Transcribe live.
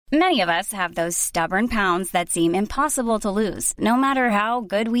Many of us have those stubborn pounds that seem impossible to lose, no matter how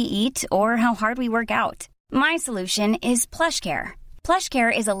good we eat or how hard we work out. My solution is PlushCare.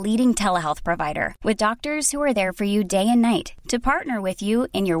 PlushCare is a leading telehealth provider with doctors who are there for you day and night to partner with you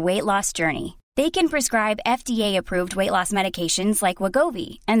in your weight loss journey. They can prescribe FDA-approved weight loss medications like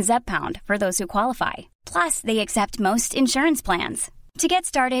Wegovy and Zepbound for those who qualify. Plus, they accept most insurance plans. To get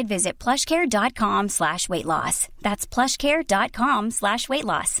started, visit plushcare.com/weightloss. That's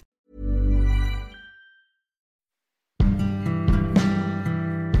plushcare.com/weightloss.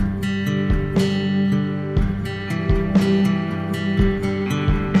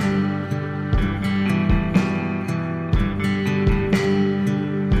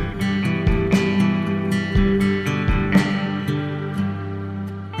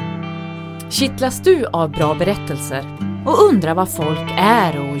 Kittlas du av bra berättelser och undrar vad folk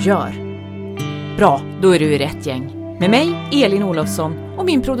är och gör? Bra, då är du i rätt gäng. Med mig, Elin Olofsson, och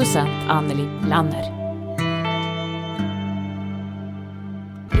min producent Anneli Lanner.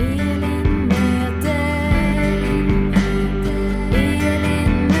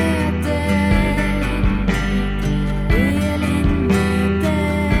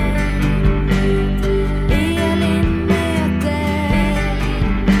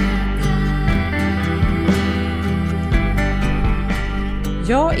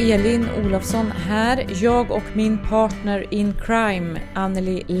 Ja, Elin Olofsson här. Jag och min partner in crime,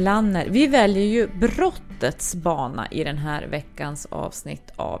 Anneli Lanner. Vi väljer ju brottets bana i den här veckans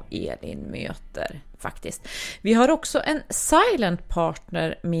avsnitt av Elin möter, faktiskt. Vi har också en silent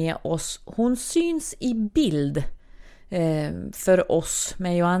partner med oss. Hon syns i bild för oss,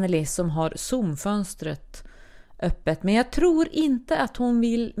 mig och Anneli, som har Zoom-fönstret öppet. Men jag tror inte att hon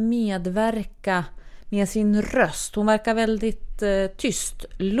vill medverka med sin röst. Hon verkar väldigt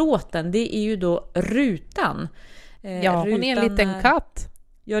tystlåten. Det är ju då Rutan. Ja, hon är en liten katt.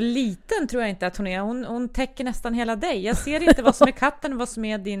 Ja, liten tror jag inte att hon är. Hon täcker nästan hela dig. Jag ser inte vad som är katten och vad som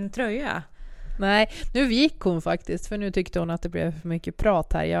är din tröja. Nej, nu gick hon faktiskt. För nu tyckte hon att det blev för mycket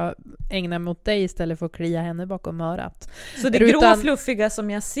prat här. Jag ägnar mig åt dig istället för att klia henne bakom örat. Så det grå fluffiga som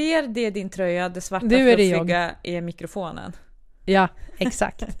jag ser, det är din tröja. Det svarta fluffiga är mikrofonen. Ja,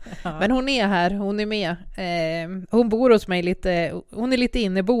 exakt. Ja. Men hon är här, hon är med. Hon bor hos mig lite, hon är lite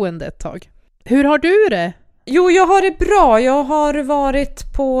inneboende ett tag. Hur har du det? Jo, jag har det bra. Jag har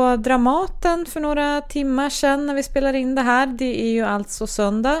varit på Dramaten för några timmar sedan när vi spelar in det här. Det är ju alltså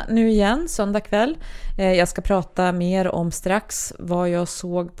söndag nu igen, söndag kväll. Jag ska prata mer om strax vad jag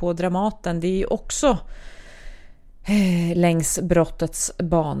såg på Dramaten. Det är ju också längs brottets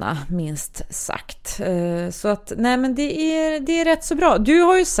bana, minst sagt. Så att, nej men det är rätt så bra. Du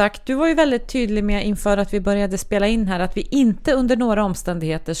har ju sagt, du var ju väldigt tydlig med inför att vi började spela in här att vi inte under några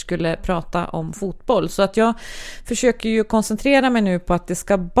omständigheter skulle prata om fotboll. Så att jag försöker ju koncentrera mig nu på att det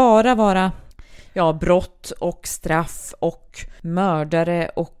ska bara vara brott och straff och mördare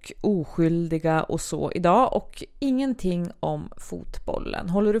och oskyldiga och så idag, och ingenting om fotbollen.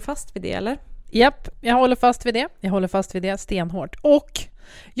 Håller du fast vid det eller? Japp, jag håller fast vid det. Jag håller fast vid det stenhårt. Och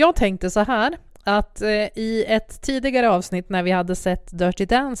jag tänkte så här att i ett tidigare avsnitt när vi hade sett Dirty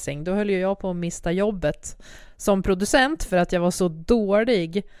Dancing, då höll ju jag på att mista jobbet som producent för att jag var så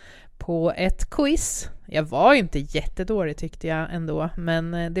dålig på ett quiz. Jag var ju inte jättedålig tyckte jag ändå,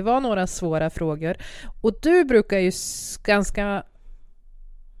 men det var några svåra frågor. Och du brukar ju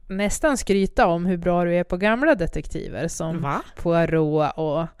nästan skryta om hur bra du är på gamla detektiver som Poirot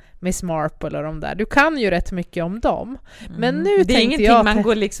och Miss Marple och de där. Du kan ju rätt mycket om dem. Men nu det är ingenting man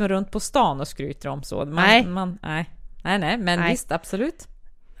går liksom runt på stan och skryter om så. Nej, men visst, absolut.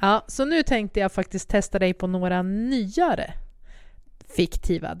 Ja, så nu tänkte jag faktiskt testa dig på några nyare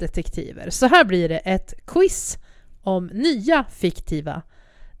fiktiva detektiver. Så här blir det ett quiz om nya fiktiva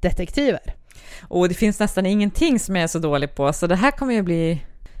detektiver. Och det finns nästan ingenting som jag är så dålig på, så det här kommer ju bli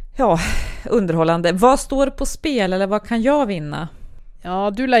underhållande. Vad står på spel eller vad kan jag vinna?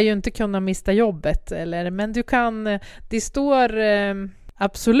 Ja, du lär ju inte kunna mista jobbet, men du kan... Det står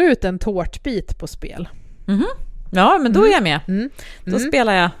absolut en tårtbit på spel. Mm-hmm. Ja, men då är jag med. Då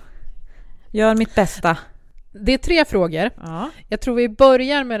spelar jag. Gör mitt bästa. Det är 3 frågor. Ja. Jag tror vi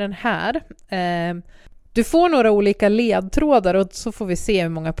börjar med den här. Du får några olika ledtrådar och så får vi se hur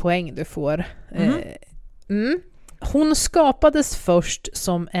många poäng du får. Hon skapades först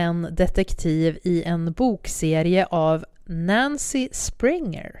som en detektiv i en bokserie av Nancy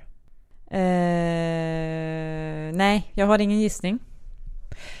Springer. Nej, jag har ingen gissning.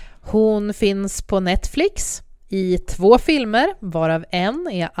 Hon finns på Netflix i 2 filmer, varav en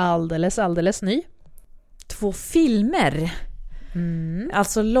är alldeles ny. 2 filmer?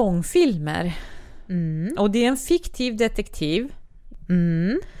 Alltså långfilmer. Och det är en fiktiv detektiv.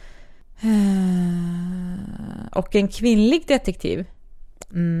 Och en kvinnlig detektiv.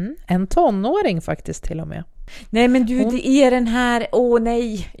 En tonåring faktiskt till och med. Nej men du, det är den här,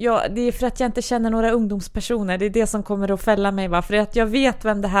 det är för att jag inte känner några ungdomspersoner, det är det som kommer att fälla mig, va? För att jag vet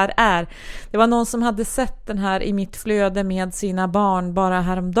vem det här är. Det var någon som hade sett den här i mitt flöde med sina barn bara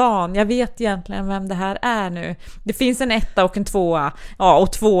häromdagen. Jag vet egentligen vem det här är nu. Det finns en 1 och en 2,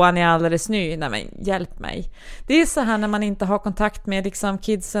 och 2:an är alldeles ny. Nej men hjälp mig. Det är så här när man inte har kontakt med liksom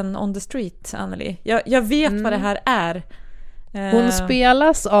kidsen on the street, Anneli. Jag vet vad det här är. Hon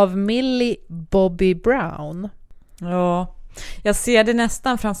spelas av Millie Bobby Brown. Ja, jag ser det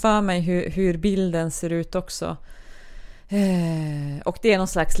nästan framför mig hur bilden ser ut också. Och det är någon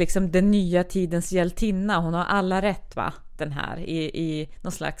slags liksom den nya tidens hjältinna. Hon har alla rätt, va? Den här i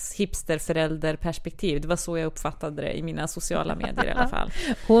någon slags hipsterförälderperspektiv. Det var så jag uppfattade det i mina sociala medier i alla fall.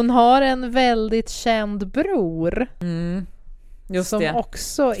 Hon har en väldigt känd bror. Just som det.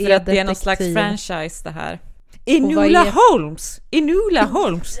 också är för att detektiv. det är någon slags franchise det här. Enola Holmes!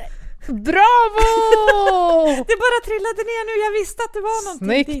 Bravo! Det bara trillade ner nu, jag visste att det var någonting.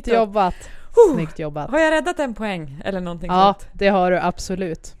 Snyggt jobbat. Har jag räddat en poäng eller någonting Ja, sånt? det har du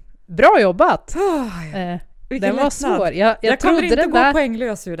absolut. Bra jobbat! Den var svår. Jag kommer inte den gå där...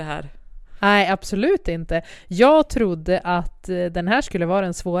 poänglös ur det här. Nej, absolut inte. Jag trodde att den här skulle vara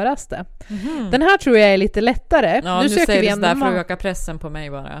den svåraste. Den här tror jag är lite lättare. Ja, nu söker vi en man. För att öka pressen på mig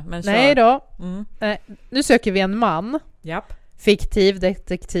bara. Men nej då. Nu söker vi en man. Japp. Fiktiv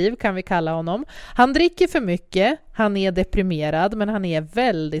detektiv kan vi kalla honom. Han dricker för mycket. Han är deprimerad, men han är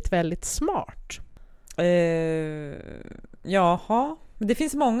väldigt, väldigt smart. Jaha. Det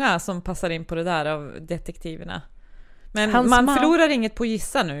finns många som passar in på det där av detektiverna. Men man förlorar inget på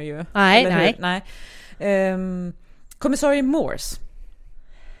gissa nu ju. Nej. Kommissarie Morse.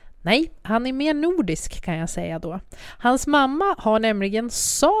 Nej, han är mer nordisk kan jag säga då. Hans mamma har nämligen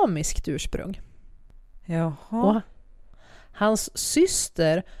samiskt ursprung. Jaha. Och hans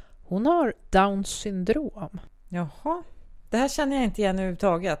syster, hon har Downs syndrom. Jaha. Det här känner jag inte igen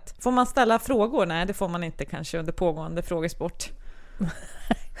överhuvudtaget. Får man ställa frågor? Nej, det får man inte kanske under pågående frågesport.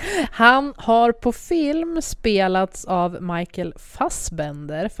 Han har på film spelats av Michael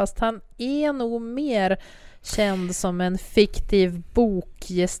Fassbender, fast han är nog mer känd som en fiktiv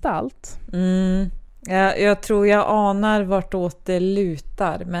bokgestalt. Jag tror jag anar vartåt det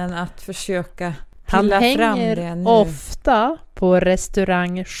lutar, men att försöka han pilla fram det hänger nu. Ofta på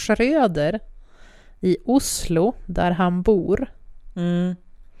restaurang Schröder i Oslo, där han bor.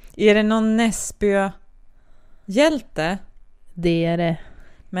 Är det någon Näsbö-hjälte? Det är det.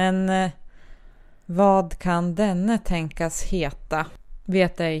 Men vad kan denne tänkas heta?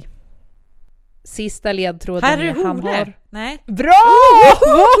 Vet ej. Sista ledtråden Harry är han Hole. har... Nej. Bra!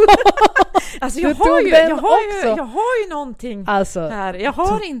 Alltså jag har ju någonting här. Jag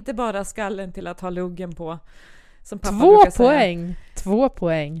har inte bara skallen till att ha luggen på. Som pappa brukar säga. 2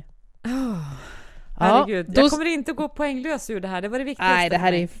 poäng. Herregud, jag kommer inte gå poänglös ur det här. Det var det viktigaste. Nej, det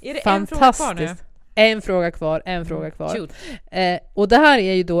här är det fantastiskt. En fråga kvar. Och det här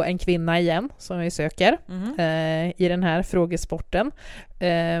är ju då en kvinna igen som vi söker i den här frågesporten.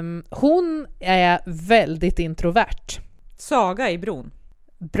 Hon är väldigt introvert. Saga i bron.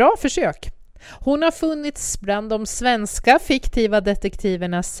 Bra försök. Hon har funnits bland de svenska fiktiva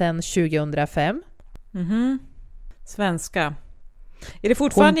detektiverna sedan 2005. Svenska. Är det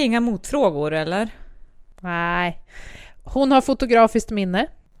fortfarande inga motfrågor eller? Nej. Hon har fotografiskt minne.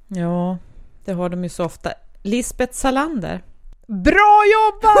 Ja, det har de ju så ofta. Lisbeth Salander. Bra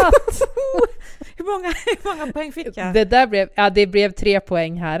jobbat! hur många poäng fick jag? Det blev 3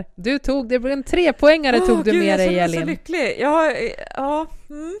 poäng här. Det blev en 3-poängare tog du med dig, Elin. Jag är så lycklig.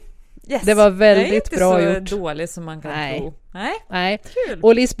 Yes. Det var väldigt bra gjort. Det är inte så dåligt som man kan tro. Nej. Kul.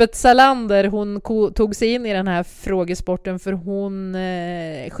 Och Lisbeth Salander, hon tog sig in i den här frågesporten för hon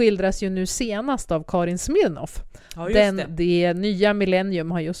skildras ju nu senast av Karin Smirnoff. Ja, det nya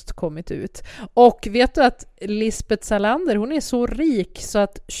millennium har just kommit ut. Och vet du att Lisbeth Salander, hon är så rik så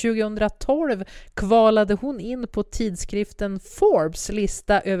att 2012 kvalade hon in på tidskriften Forbes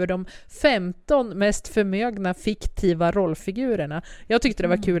lista över de 15 mest förmögna fiktiva rollfigurerna. Jag tyckte det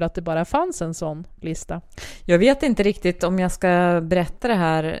var kul att det bara fanns en sån lista. Jag vet inte riktigt om jag ska berätta det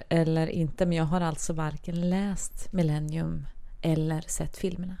här eller inte, men jag har alltså varken läst Millennium eller sett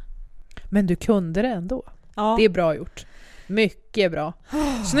filmerna. Men du kunde det ändå. Ja. Det är bra gjort. Mycket bra.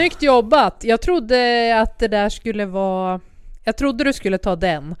 Snyggt jobbat. Jag trodde att det där skulle vara... Jag trodde du skulle ta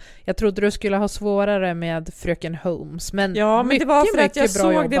den. Jag trodde du skulle ha svårare med Fröken Holmes. Men det var för att jag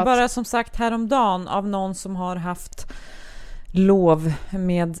såg jobbat. Det bara som sagt häromdagen av någon som har haft lov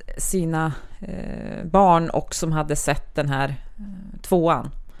med sina barn och som hade sett den här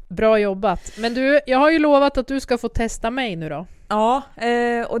 2:an. bra jobbat. Men du, jag har ju lovat att du ska få testa mig nu då. Ja,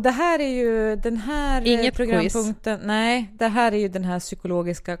 och det här är ju den här Inget programpunkten. Quiz. Nej, det här är ju den här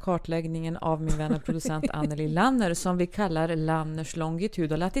psykologiska kartläggningen av min vän och producent Anneli Lanner som vi kallar Lanners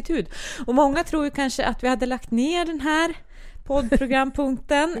longitud och latitud. Och många tror ju kanske att vi hade lagt ner den här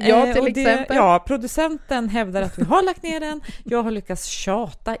poddprogrampunkten. Ja, till exempel. Producenten hävdar att vi har lagt ner den. Jag har lyckats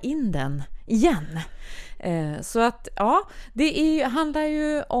tjata in den igen. Så att, ja, handlar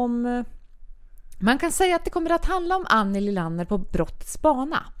ju om... Man kan säga att det kommer att handla om Anneli Lanner på brottets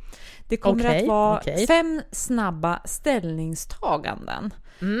bana. Det kommer att vara 5 snabba ställningstaganden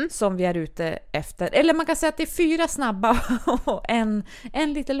som vi är ute efter. Eller man kan säga att det är 4 snabba och en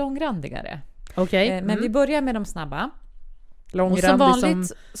lite långrandigare. Men vi börjar med de snabba. Och som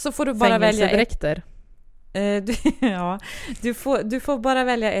vanligt så får du bara välja ett. Du får bara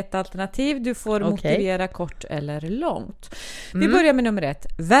välja ett alternativ. Du får motivera kort eller långt. Vi börjar med nummer 1.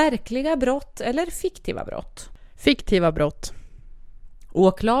 Verkliga brott eller fiktiva brott? Fiktiva brott.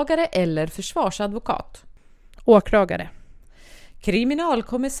 Åklagare eller försvarsadvokat? Åklagare.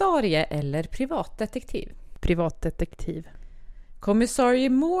 Kriminalkommissarie eller privatdetektiv? Privatdetektiv. Kommissarie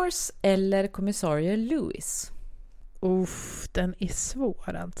Morse eller kommissarie Lewis? Den är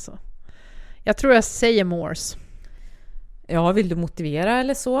svår alltså. Jag tror jag säger Morse. Ja, vill du motivera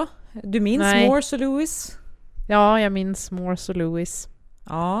eller så? Du minns Morse och Lewis? Ja, jag minns Morse och Lewis.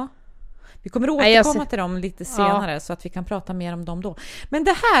 Ja. Vi kommer att återkomma till dem lite senare så att vi kan prata mer om dem då. Men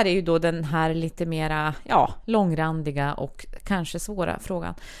det här är ju då den här lite mera långrandiga och kanske svåra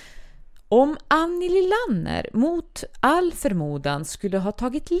frågan. Om Anneli Lanner mot all förmodan skulle ha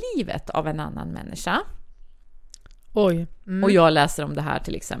tagit livet av en annan människa. Och jag läser om det här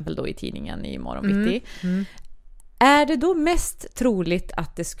till exempel då i tidningen i morgon bitti. Är det då mest troligt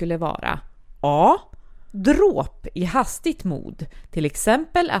att det skulle vara A. Dråp i hastigt mod, till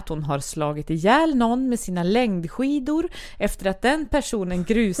exempel att hon har slagit ihjäl någon med sina längdskidor efter att den personen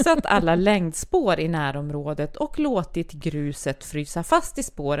grusat alla längdspår i närområdet och låtit gruset frysa fast i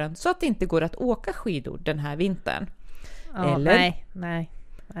spåren så att det inte går att åka skidor den här vintern. Eller? Nej.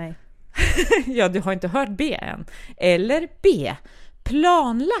 Ja, du har inte hört B än. Eller B.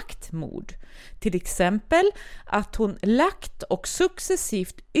 Planlagt mord. Till exempel att hon lagt och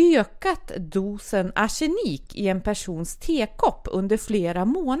successivt ökat dosen arsenik i en persons tekopp under flera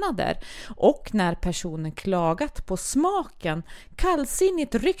månader och när personen klagat på smaken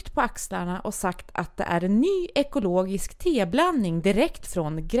kallsinnigt ryckt på axlarna och sagt att det är en ny ekologisk teblandning direkt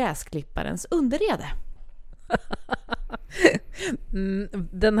från gräsklipparens underrede.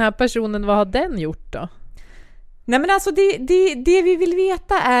 Den här personen, vad har den gjort då? Nej, men alltså det vi vill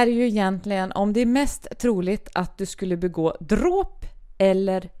veta är ju egentligen om det är mest troligt att du skulle begå dråp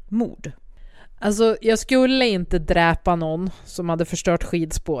eller mord. Alltså jag skulle inte dräpa någon som hade förstört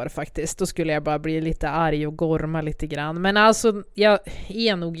skidspår faktiskt. Då skulle jag bara bli lite arg och gorma lite grann. Men alltså jag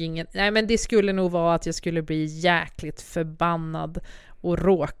är nog ingen... Nej, men det skulle nog vara att jag skulle bli jäkligt förbannad och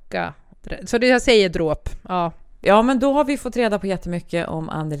råka. Så det jag säger dråp, ja. Ja, men då har vi fått reda på jättemycket om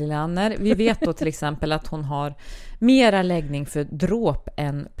Anneli Lanner. Vi vet då till exempel att hon har mera läggning för dråp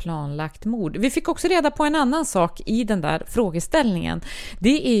än planlagt mord. Vi fick också reda på en annan sak i den där frågeställningen.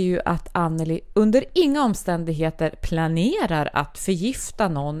 Det är ju att Anneli under inga omständigheter planerar att förgifta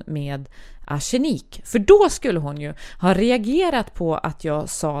någon med arsenik. För då skulle hon ju ha reagerat på att jag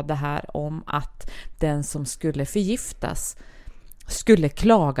sa det här om att den som skulle förgiftas skulle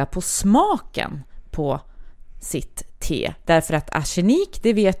klaga på smaken på sitt te. Därför att arsenik,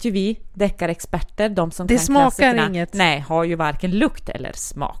 det vet ju vi deckarexperter, de som det kan smakar inget. Nej, har ju varken lukt eller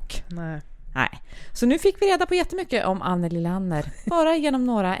smak. Nej. Så nu fick vi reda på jättemycket om Anneli Lanner bara genom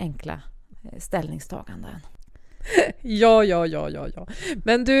några enkla ställningstaganden. Ja.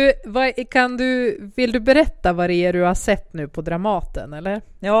 Men du, vill du berätta vad det är du har sett nu på Dramaten, eller?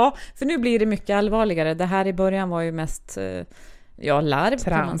 Ja, för nu blir det mycket allvarligare. Det här i början var ju mest... larv Trams,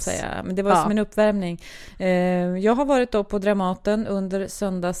 kan man säga. Men det var som en uppvärmning. Jag har varit då på Dramaten under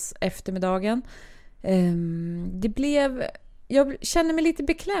söndags eftermiddagen. Jag känner mig lite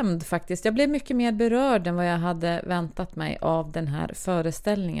beklämd faktiskt. Jag blev mycket mer berörd än vad jag hade väntat mig av den här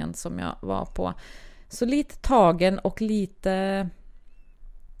föreställningen som jag var på. Så lite tagen och lite...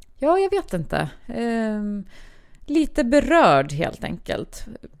 Ja, jag vet inte. Lite berörd helt enkelt.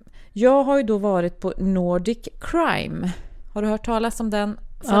 Jag har ju då varit på Nordic Crime. Har du hört talas om den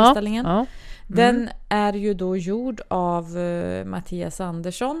föreställningen? Ja. Den är ju då gjord av Mattias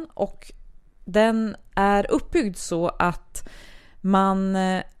Andersson och den är uppbyggd så att man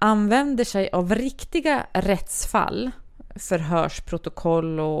använder sig av riktiga rättsfall,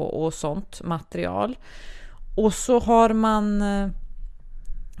 förhörsprotokoll och sånt material. Och så har man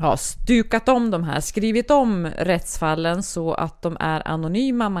stukat om de här, skrivit om rättsfallen så att de är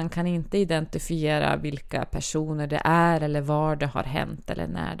anonyma. Man kan inte identifiera vilka personer det är eller var det har hänt eller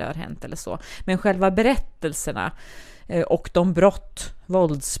när det har hänt eller så. Men själva berättelserna och de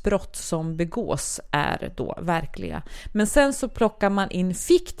våldsbrott som begås är då verkliga. Men sen så plockar man in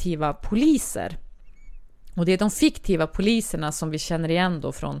fiktiva poliser. Och det är de fiktiva poliserna som vi känner igen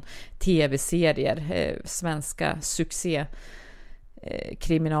då från tv-serier, svenska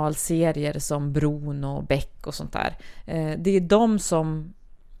kriminalserier som Bron och Beck och sånt där. Det är de som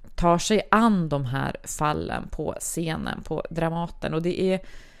tar sig an de här fallen på scenen, på Dramaten. Och det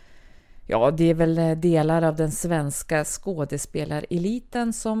är väl delar av den svenska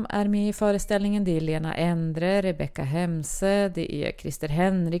skådespelareliten som är med i föreställningen. Det är Lena Endre, Rebecca Hemse, det är Christer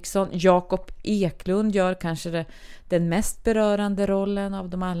Henriksson. Jakob Eklund gör kanske den mest berörande rollen av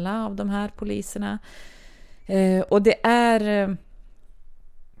dem alla, av de här poliserna. Och det är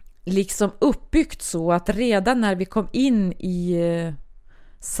liksom uppbyggt så att redan när vi kom in i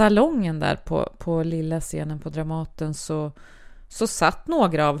salongen där på lilla scenen på Dramaten så satt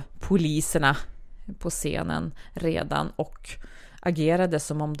några av poliserna på scenen redan och agerade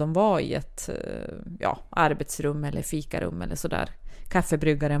som om de var i ett arbetsrum eller fikarum eller sådär.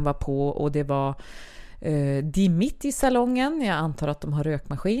 Kaffebryggaren var på och det var dimmigt i salongen. Jag antar att de har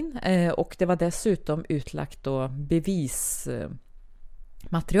rökmaskin. Och det var dessutom utlagt då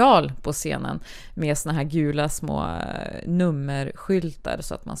bevismaterial på scenen med såna här gula små nummerskyltar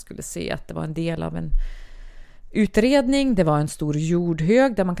så att man skulle se att det var en del av en utredning. Det var en stor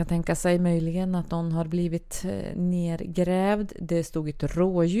jordhög där man kan tänka sig möjligen att någon har blivit nergrävd. Det stod ett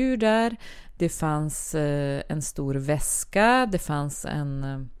rådjur där. Det fanns en stor väska. Det fanns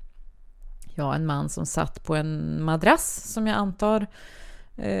en man som satt på en madrass som jag antar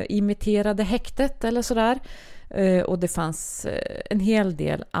imiterade häktet eller sådär. Och det fanns en hel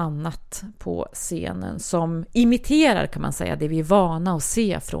del annat på scenen som imiterar, kan man säga, det vi är vana att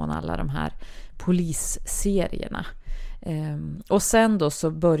se från alla de här polisserierna. Och sen då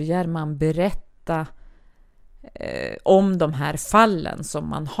så börjar man berätta om de här fallen som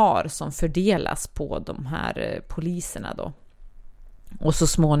man har, som fördelas på de här poliserna då. Och så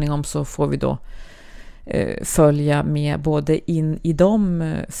småningom så får vi då följa med både in i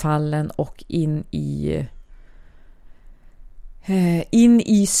de fallen och in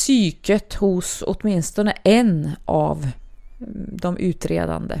i psyket hos åtminstone en av de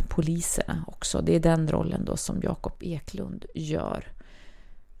utredande poliserna också. Det är den rollen då som Jakob Eklund gör.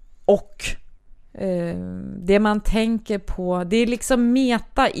 Och det man tänker på, det är liksom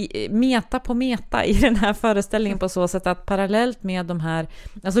meta på meta i den här föreställningen på så sätt att parallellt med de här,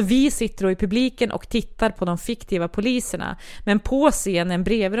 alltså vi sitter då i publiken och tittar på de fiktiva poliserna, men på scenen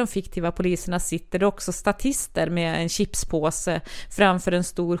bredvid de fiktiva poliserna sitter det också statister med en chipspåse framför en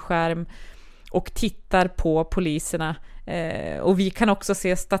stor skärm och tittar på poliserna. Och vi kan också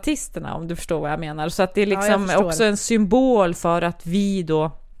se statisterna, om du förstår vad jag menar. Så att det är liksom också en symbol för att vi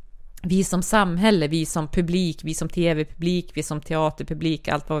som samhälle, vi som publik, vi som tv-publik, vi som teaterpublik,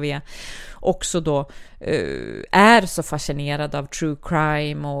 allt vad vi är, också då är så fascinerade av true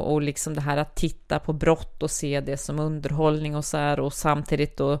crime och liksom det här att titta på brott och se det som underhållning och så här, och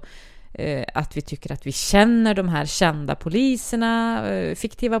samtidigt då att vi tycker att vi känner de här kända poliserna,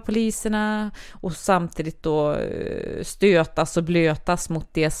 fiktiva poliserna, och samtidigt då stötas och blötas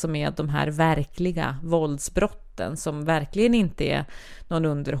mot det som är de här verkliga våldsbrotten som verkligen inte är någon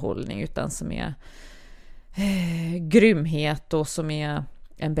underhållning utan som är grymhet och som är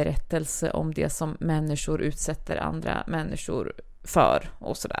en berättelse om det som människor utsätter andra människor för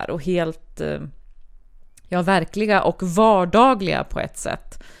och sådär, och helt verkliga och vardagliga på ett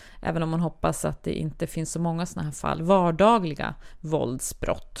sätt. Även om man hoppas att det inte finns så många såna här fall. Vardagliga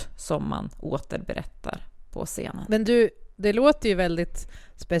våldsbrott som man återberättar på scenen. Men du, det låter ju väldigt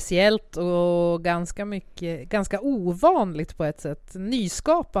speciellt och ganska ovanligt på ett sätt.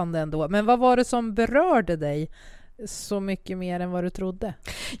 Nyskapande ändå. Men vad var det som berörde dig så mycket mer än vad du trodde?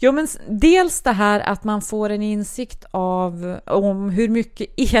 Jo, men dels det här att man får en insikt om hur mycket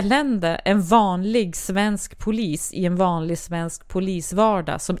elände en vanlig svensk polis i en vanlig svensk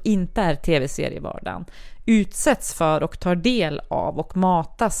polisvardag som inte är tv-serievardagen utsätts för och tar del av och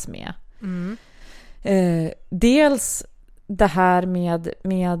matas med. Mm. Dels det här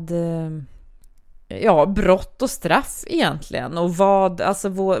med brott och straff egentligen, och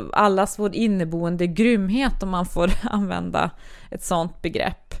allas vår inneboende grymhet, om man får använda ett sånt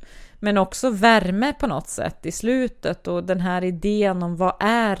begrepp, men också värme på något sätt i slutet, och den här idén om vad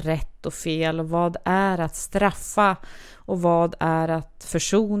är rätt och fel och vad är att straffa och vad är att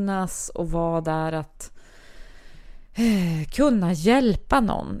försonas och vad är att kunna hjälpa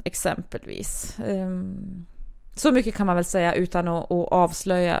någon exempelvis. Så mycket kan man väl säga utan att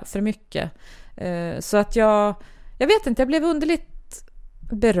avslöja för mycket. Så att jag vet inte, jag blev underligt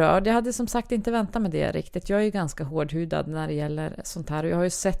berörd. Jag hade som sagt inte väntat med det riktigt. Jag är ju ganska hårdhudad när det gäller sånt här. Och jag har ju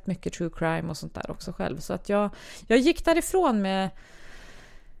sett mycket true crime och sånt där också själv. Så att jag gick därifrån med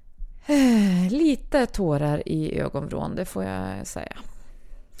lite tårar i ögonvrån, det får jag säga.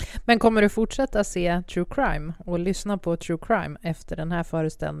 Men kommer du fortsätta se true crime och lyssna på true crime efter den här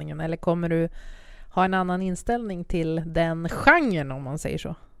föreställningen? Eller kommer du ha en annan inställning till den genren, om man säger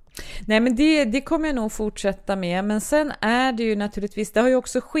så? Nej, men det kommer jag nog fortsätta med. Men sen är det ju naturligtvis, det har ju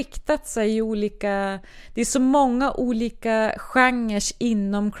också skiktat sig i olika, det är så många olika genrer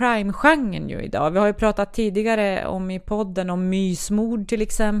inom crime-genren ju idag. Vi har ju pratat tidigare om i podden om mysmord till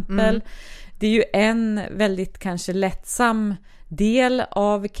exempel. Det är ju en väldigt kanske lättsam del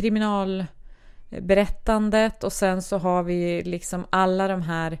av kriminalberättandet, och sen så har vi liksom alla de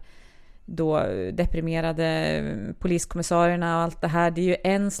här då deprimerade poliskommissarierna och allt det här. Det är ju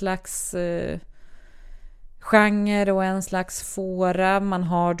en slags genre och en slags fåra. Man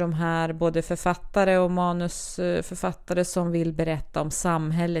har de här både författare och manusförfattare som vill berätta om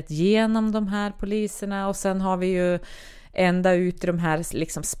samhället genom de här poliserna, och sen har vi ju ända ut i de här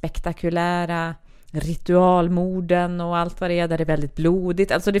liksom spektakulära ritualmorden och allt vad det är, där det är väldigt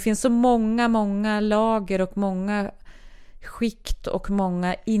blodigt. Alltså det finns så många lager och många skikt och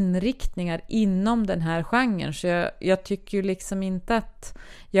många inriktningar inom den här genren, så jag tycker ju liksom inte att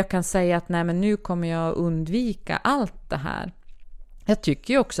jag kan säga att nej, men nu kommer jag undvika allt det här. Jag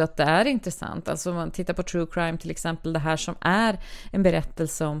tycker ju också att det är intressant, alltså om man tittar på true crime till exempel, det här som är en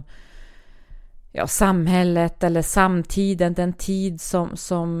berättelse om samhället eller samtiden, den tid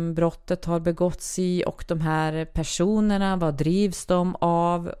som brottet har begåtts i, och de här personerna, vad drivs de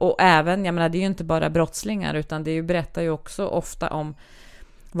av? Och även, jag menar, det är ju inte bara brottslingar, utan det berättar ju också ofta om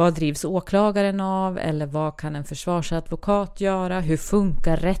vad drivs åklagaren av, eller vad kan en försvarsadvokat göra? Hur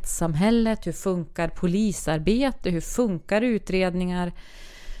funkar rättssamhället? Hur funkar polisarbete? Hur funkar utredningar?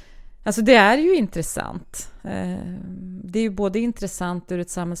 Alltså det är ju intressant. Det är ju både intressant ur ett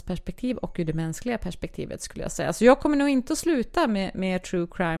samhällsperspektiv och ur det mänskliga perspektivet, skulle jag säga. Så jag kommer nog inte att sluta med true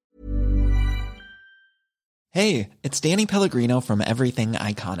crime. Hey, it's Danny Pellegrino from Everything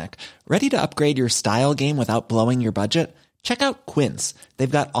Iconic. Ready to upgrade your style game without blowing your budget? Check out Quince.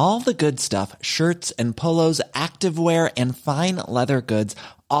 They've got all the good stuff, shirts and polos, activewear and fine leather goods,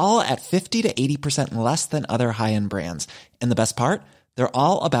 all at 50 to 80% less than other high-end brands. And the best part? They're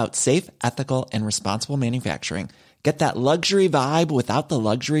all about safe, ethical, and responsible manufacturing. Get that luxury vibe without the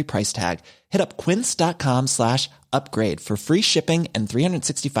luxury price tag. Hit up quince.com/upgrade for free shipping and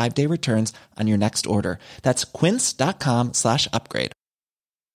 365-day returns on your next order. That's quince.com/upgrade.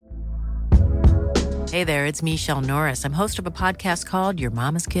 Hey there, it's Michelle Norris. I'm host of a podcast called Your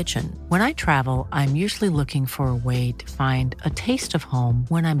Mama's Kitchen. When I travel, I'm usually looking for a way to find a taste of home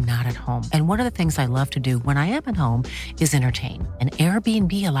when I'm not at home. And one of the things I love to do when I am at home is entertain. And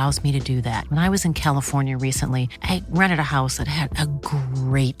Airbnb allows me to do that. When I was in California recently, I rented a house that had a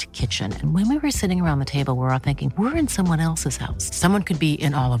great kitchen. And when we were sitting around the table, we were all thinking, we're in someone else's house. Someone could be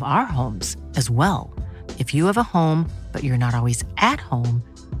in all of our homes as well. If you have a home, but you're not always at home,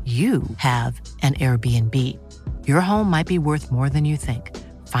 you have an Airbnb. Your home might be worth more than you think.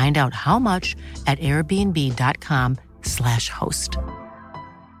 Find out how much at airbnb.com/host.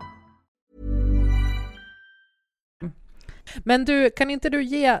 Men kan inte du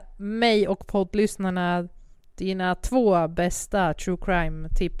ge mig och poddlyssnarna dina 2 bästa true crime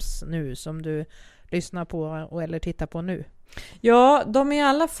tips nu som du lyssnar på eller tittar på nu? Ja, de är i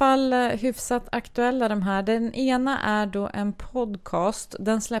alla fall hyfsat aktuella de här. Den ena är då en podcast.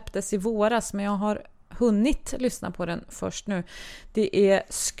 Den släpptes i våras, men jag har hunnit lyssna på den först nu. Det är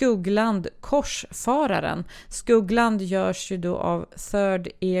Skuggland, Korsfararen. Skuggland görs ju då av Third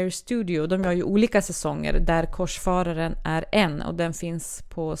Ear Studio. De gör ju olika säsonger där Korsfararen är en, och den finns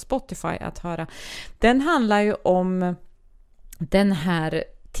på Spotify att höra. Den handlar ju om den här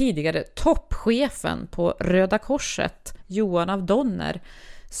tidigare toppchefen på Röda Korset, Johan af Donner,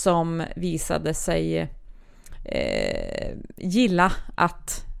 som visade sig gilla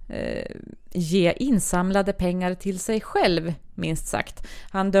att ge insamlade pengar till sig själv, minst sagt.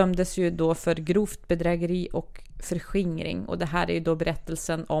 Han dömdes ju då för grovt bedrägeri och förskingring, och det här är ju då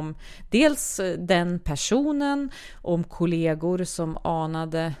berättelsen om dels den personen, om kollegor som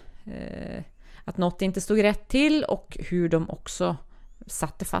anade att något inte stod rätt till, och hur de också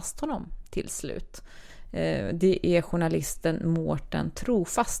satte fast honom till slut. Det är journalisten Mårten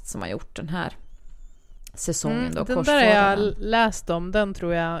Trofast som har gjort den här säsongen då, den där har jag läst om. Den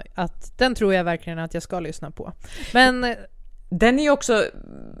tror jag verkligen att jag ska lyssna på. Men den är ju också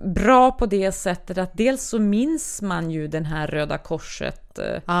bra på det sättet att dels så minns man ju den här Röda Korset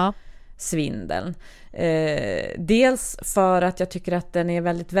svindeln. Dels för att jag tycker att den är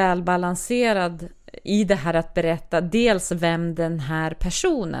väldigt välbalanserad i det här att berätta dels vem den här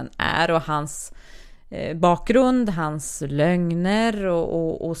personen är och hans bakgrund, hans lögner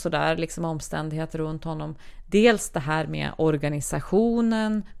och sådär, liksom omständigheter runt honom. Dels det här med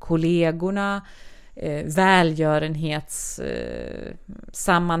organisationen, kollegorna,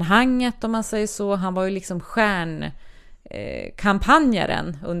 välgörenhetssammanhanget om man säger så. Han var ju liksom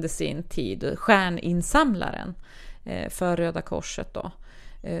stjärnkampanjaren under sin tid, stjärninsamlaren för Röda Korset då.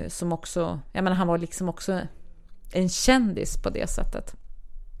 Som också, jag menar, han var liksom också en kändis på det sättet.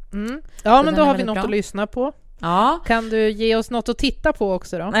 Ja, så men då har vi något bra att lyssna på. Ja. Kan du ge oss något att titta på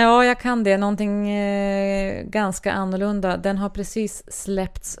också då? Ja, jag kan det. Någonting ganska annorlunda. Den har precis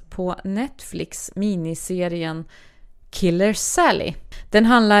släppts på Netflix, miniserien Killer Sally. Den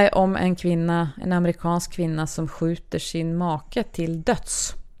handlar om en amerikansk kvinna som skjuter sin make till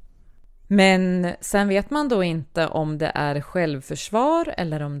döds. Men sen vet man då inte om det är självförsvar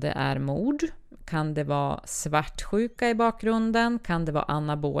eller om det är mord. Kan det vara svartsjuka i bakgrunden? Kan det vara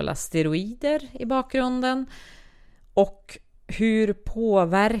anabola steroider i bakgrunden? Och hur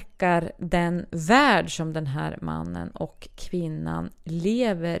påverkar den värld som den här mannen och kvinnan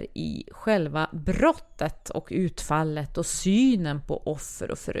lever i själva brottet och utfallet och synen på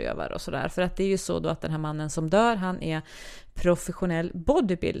offer och förövare och sådär? För att det är ju så då att den här mannen som dör, han är professionell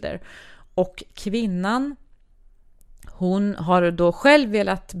bodybuilder. Och kvinnan, hon har då själv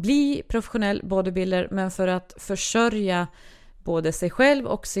velat bli professionell bodybuilder, men för att försörja både sig själv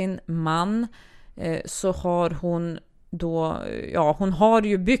och sin man så har hon då, hon har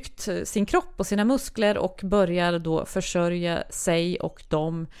ju byggt sin kropp och sina muskler och börjar då försörja sig och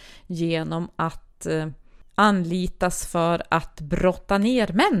dem genom att anlitas för att brotta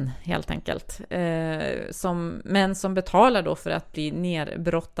ner män helt enkelt. Män som betalar då för att bli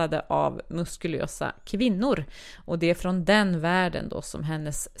nerbrottade av muskulösa kvinnor. Och det är från den världen då som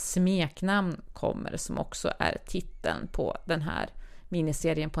hennes smeknamn kommer, som också är titeln på den här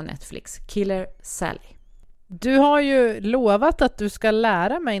miniserien på Netflix, Killer Sally. Du har ju lovat att du ska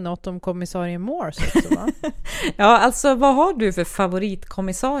lära mig något om kommissarie Morse också, va? Ja, alltså vad har du för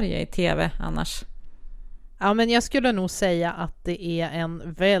favoritkommissarie i tv annars? Ja, men jag skulle nog säga att det är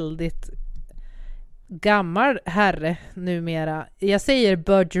en väldigt gammal herre numera. Jag säger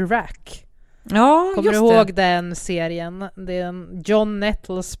Bergerac. Ja, kommer just du det. ihåg den serien? John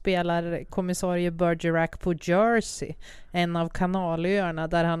Nettle spelar kommissarie Bergerac på Jersey, en av kanalöarna,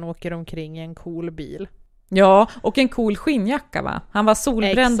 där han åker omkring i en cool bil. Ja, och en cool skinnjacka, va? Han var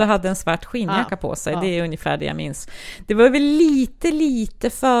solbränd. Exakt. Och hade en svart skinnjacka på sig. Ja. Det är ungefär det jag minns. Det var väl lite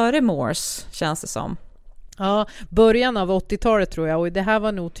före Morse, känns det som. Ja, början av 80-talet tror jag. Och det här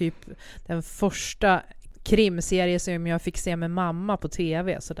var nog typ den första krimserie som jag fick se med mamma på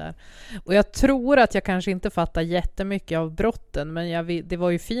tv. Sådär. Och jag tror att jag kanske inte fattar jättemycket av brotten, men det var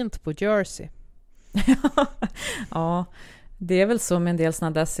ju fint på Jersey. Ja, det är väl så med en del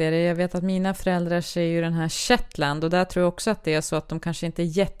sådana där serier. Jag vet att mina föräldrar ser ju den här Shetland, och där tror jag också att det är så att de kanske inte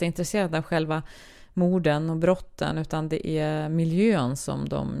är jätteintresserade av själva morden och brotten, utan det är miljön som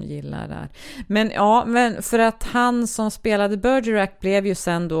de gillar där. Men för att han som spelade Bergerac blev ju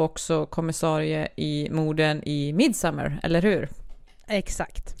sen då också kommissarie i morden i Midsommar, eller hur?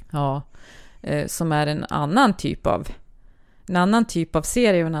 Exakt. Ja, som är en annan typ av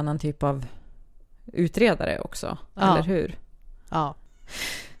serie och en annan typ av utredare också, eller hur? Ja.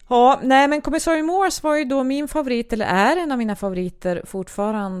 Ja, nej, men kommissarie Morse var ju då min favorit, eller är en av mina favoriter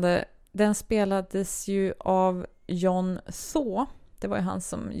fortfarande. Den spelades ju av John Thaw. Det var ju han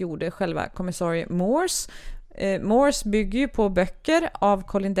som gjorde själva kommissarie Morse. Morse bygger ju på böcker av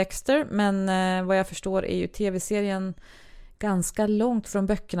Colin Dexter, men vad jag förstår är ju tv-serien ganska långt från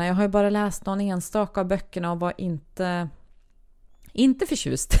böckerna. Jag har ju bara läst någon enstaka av böckerna och var inte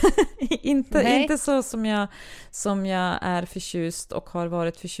förtjust. inte så som jag är förtjust och har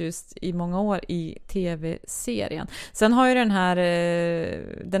varit förtjust i många år i tv-serien. Sen har ju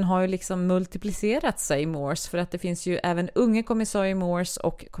den har ju liksom multiplicerat sig, Morse, för att det finns ju även unge kommissarie Morse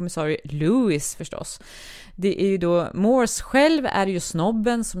och kommissarie Lewis förstås. Det är ju då Morse själv är ju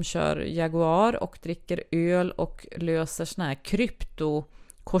snobben som kör Jaguar och dricker öl och löser såna här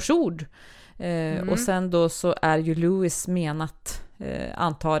kryptokorsord. Och sen då så är ju Lewis menat,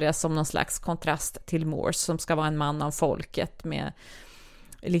 antar jag, som någon slags kontrast till Morse, som ska vara en man av folket med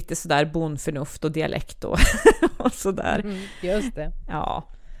lite sådär bondförnuft och dialekt och sådär. Just det. Ja.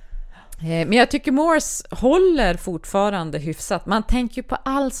 Men jag tycker Morse håller fortfarande hyfsat. Man tänker ju på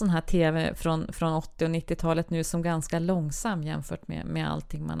all sån här tv från 80- och 90-talet nu som ganska långsam jämfört med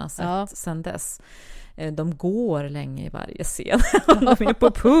allting man har sett sedan dess. De går länge i varje scen. De är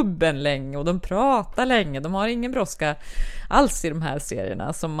på puben länge och de pratar länge. De har ingen brådska alls i de här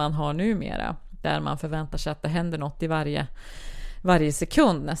serierna som man har numera. Där man förväntar sig att det händer något i varje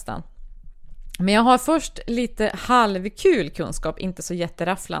sekund nästan. Men jag har först lite halvkul kunskap, inte så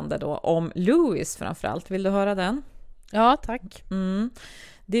jätterafflande då, om Louis framförallt. Vill du höra den? Ja, tack.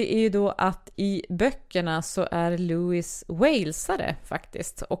 Det är ju då att i böckerna så är Louis walesare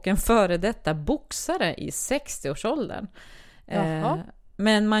faktiskt och en före detta boxare i 60-årsåldern.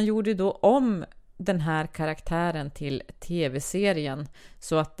 Men man gjorde då om den här karaktären till tv-serien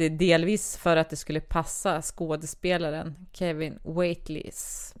så att det delvis för att det skulle passa skådespelaren Kevin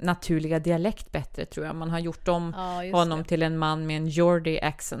Whateleys naturliga dialekt bättre, tror jag. Man har gjort om honom till en man med en Geordie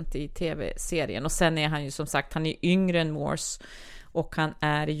accent i tv-serien, och sen är han ju som sagt, han är yngre än Morse och han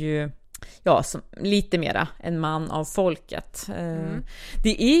är ju som lite mera en man av folket.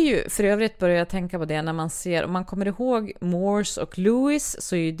 Det är ju, för övrigt börjar jag tänka på det när man ser, om man kommer ihåg Morse och Louis,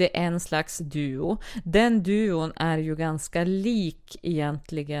 så är det en slags duo. Den duon är ju ganska lik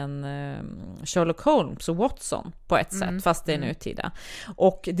egentligen Sherlock Holmes och Watson på ett sätt, fast det är nutida.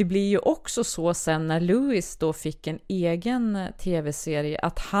 Och det blir ju också så sen när Louis då fick en egen tv-serie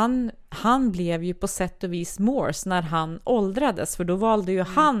att han blev ju på sätt och vis Morse när han åldrades, för då valde ju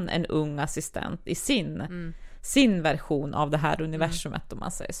han en ung assistent i sin version av det här universumet, om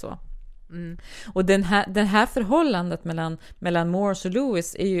man säger så. Och den här förhållandet mellan Morse och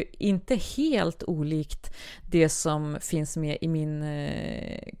Louis är ju inte helt olikt det som finns med i min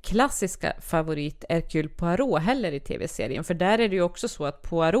klassiska favorit Hercule Poirot heller i tv-serien, för där är det ju också så att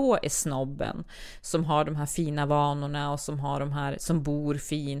Poirot är snobben som har de här fina vanorna och som har de här som bor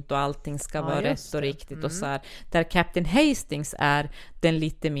fint och allting ska vara rätt och riktigt och så här, där Captain Hastings är den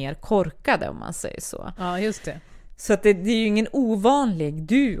lite mer korkade, om man säger så. Ja, just det. Så att det är ju ingen ovanlig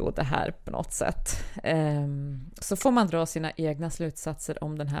duo det här på något sätt. Så får man dra sina egna slutsatser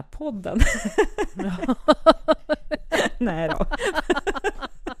om den här podden. Nej då.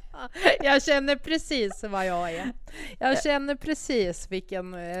 Jag känner precis vad jag är. Jag känner precis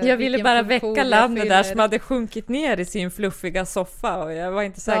vilken jag ville bara väcka Lanne där som hade sjunkit ner i sin fluffiga soffa och jag var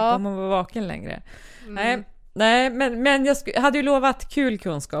inte säker på om hon var vaken längre. Nej, men jag hade ju lovat kul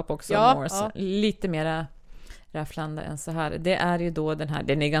kunskap också om Morse. Lite mera rafflande än så här. Det är ju då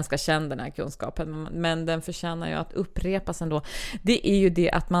den är ganska känd, den här kunskapen, men den förtjänar ju att upprepas ändå. Det är ju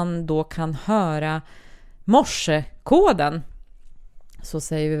det att man då kan höra morsekoden. Så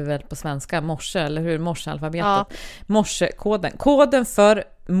säger vi väl på svenska, morse, eller hur? Morsealfabetet. Morsekoden. Koden för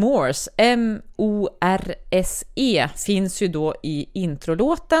Morse, M-O-R-S-E, finns ju då i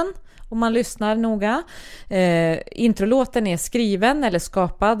introlåten. Om man lyssnar noga. Introlåten är skriven eller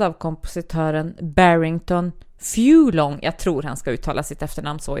skapad av kompositören Barrington Fewlong. Jag tror han ska uttala sitt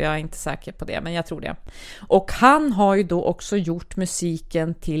efternamn så. Jag är inte säker på det, men jag tror det. Och han har ju då också gjort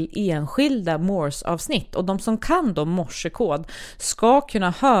musiken till enskilda Morse-avsnitt. Och de som kan då morsekod ska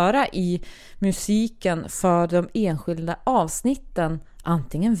kunna höra i musiken för de enskilda avsnitten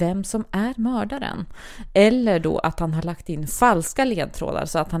antingen vem som är mördaren eller då att han har lagt in falska ledtrådar,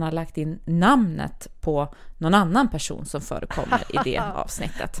 så att han har lagt in namnet på någon annan person som förekommer i det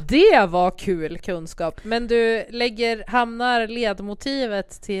avsnittet. Det var kul kunskap. Men du hamnar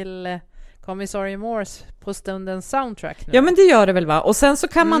ledmotivet till Kommissarie Morse på stundens soundtrack nu? Ja, men det gör det väl, va? Och sen så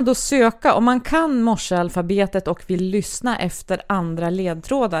kan man då söka, om man kan morsealfabetet och vill lyssna efter andra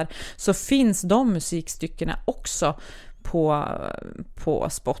ledtrådar, så finns de musikstyckena också på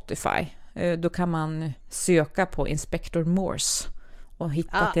Spotify. Då kan man söka på Inspector Morse och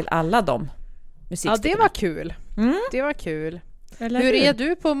hitta till alla de musikstyckena. Ja, det var kul. Det var kul. Hur är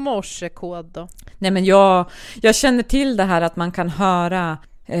du på morsekod då? Nej, men jag känner till det här att man kan höra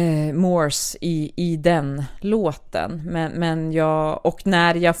Morse i den låten, men och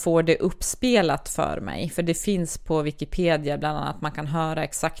när jag får det uppspelat för mig, för det finns på Wikipedia bland annat, man kan höra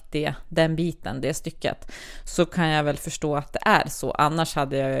exakt den biten, det stycket, så kan jag väl förstå att det är så. Annars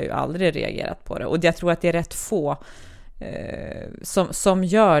hade jag ju aldrig reagerat på det, och jag tror att det är rätt få som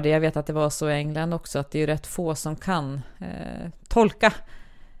gör det. Jag vet att det var så i England också, att det är rätt få som kan tolka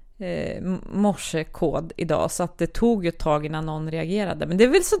morsekod idag, så att det tog ett tag innan någon reagerade. Men det är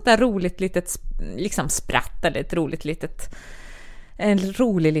väl sånt där roligt litet liksom spratt, eller en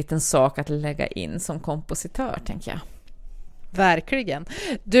rolig liten sak att lägga in som kompositör, tänker jag. Verkligen.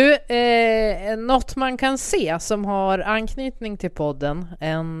 Du, något man kan se som har anknytning till podden,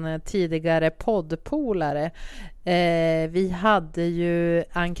 en tidigare poddpolare. Vi hade ju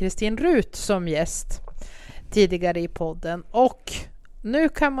Ann-Kristin Ruth som gäst tidigare i podden, och nu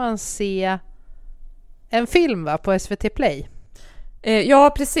kan man se en film på SVT Play.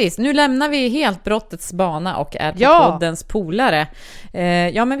 Ja, precis. Nu lämnar vi helt brottets bana och är på poddens polare.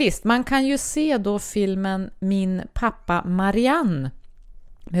 Ja, men visst. Man kan ju se då filmen Min pappa Marianne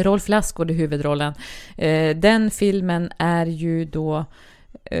med Rolf Lassgård i huvudrollen. Den filmen är ju då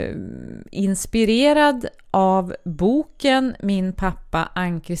inspirerad av boken Min pappa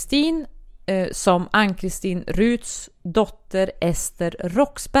Ann-Kristin som Ann-Kristin Ruths dotter Ester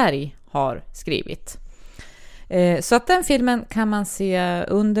Roxberg har skrivit. Så att den filmen kan man se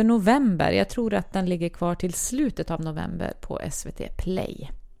under november. Jag tror att den ligger kvar till slutet av november på SVT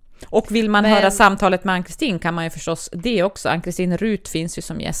Play. Och vill man höra samtalet med Ann-Kristin kan man ju förstås det också. Ann-Kristin Ruth finns ju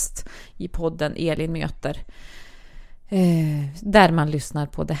som gäst i podden Elin möter. Där man lyssnar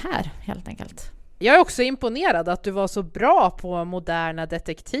på det här helt enkelt. Jag är också imponerad att du var så bra på moderna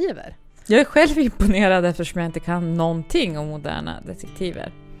detektiver. Jag är själv imponerad eftersom jag inte kan någonting om moderna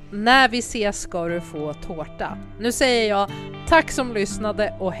detektiver. När vi ses ska du få tårta. Nu säger jag tack som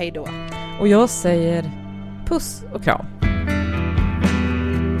lyssnade och hej då. Och jag säger puss och kram.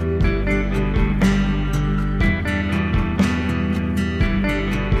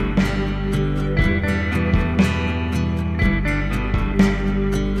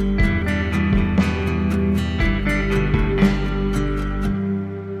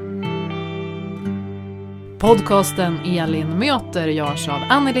 Podcasten Elin möter görs av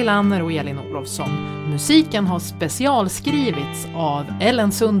Anneli Lanner och Elin Olofsson. Musiken har specialskrivits av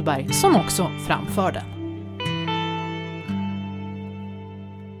Ellen Sundberg som också framför den.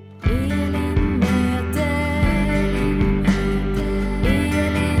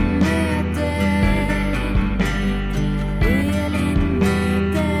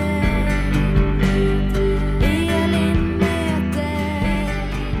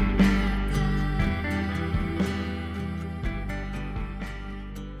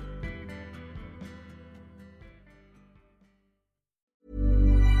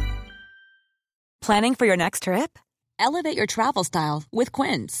 Planning for your next trip? Elevate your travel style with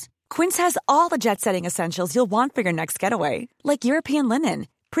Quince. Quince has all the jet-setting essentials you'll want for your next getaway, like European linen,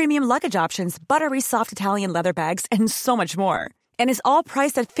 premium luggage options, buttery soft Italian leather bags, and so much more. And is all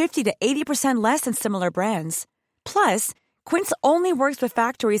priced at 50 to 80% less than similar brands. Plus, Quince only works with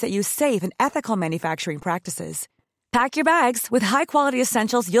factories that use safe and ethical manufacturing practices. Pack your bags with high-quality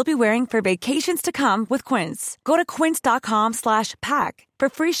essentials you'll be wearing for vacations to come with Quince. Go to quince.com/pack for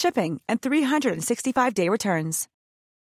free shipping and 365-day returns.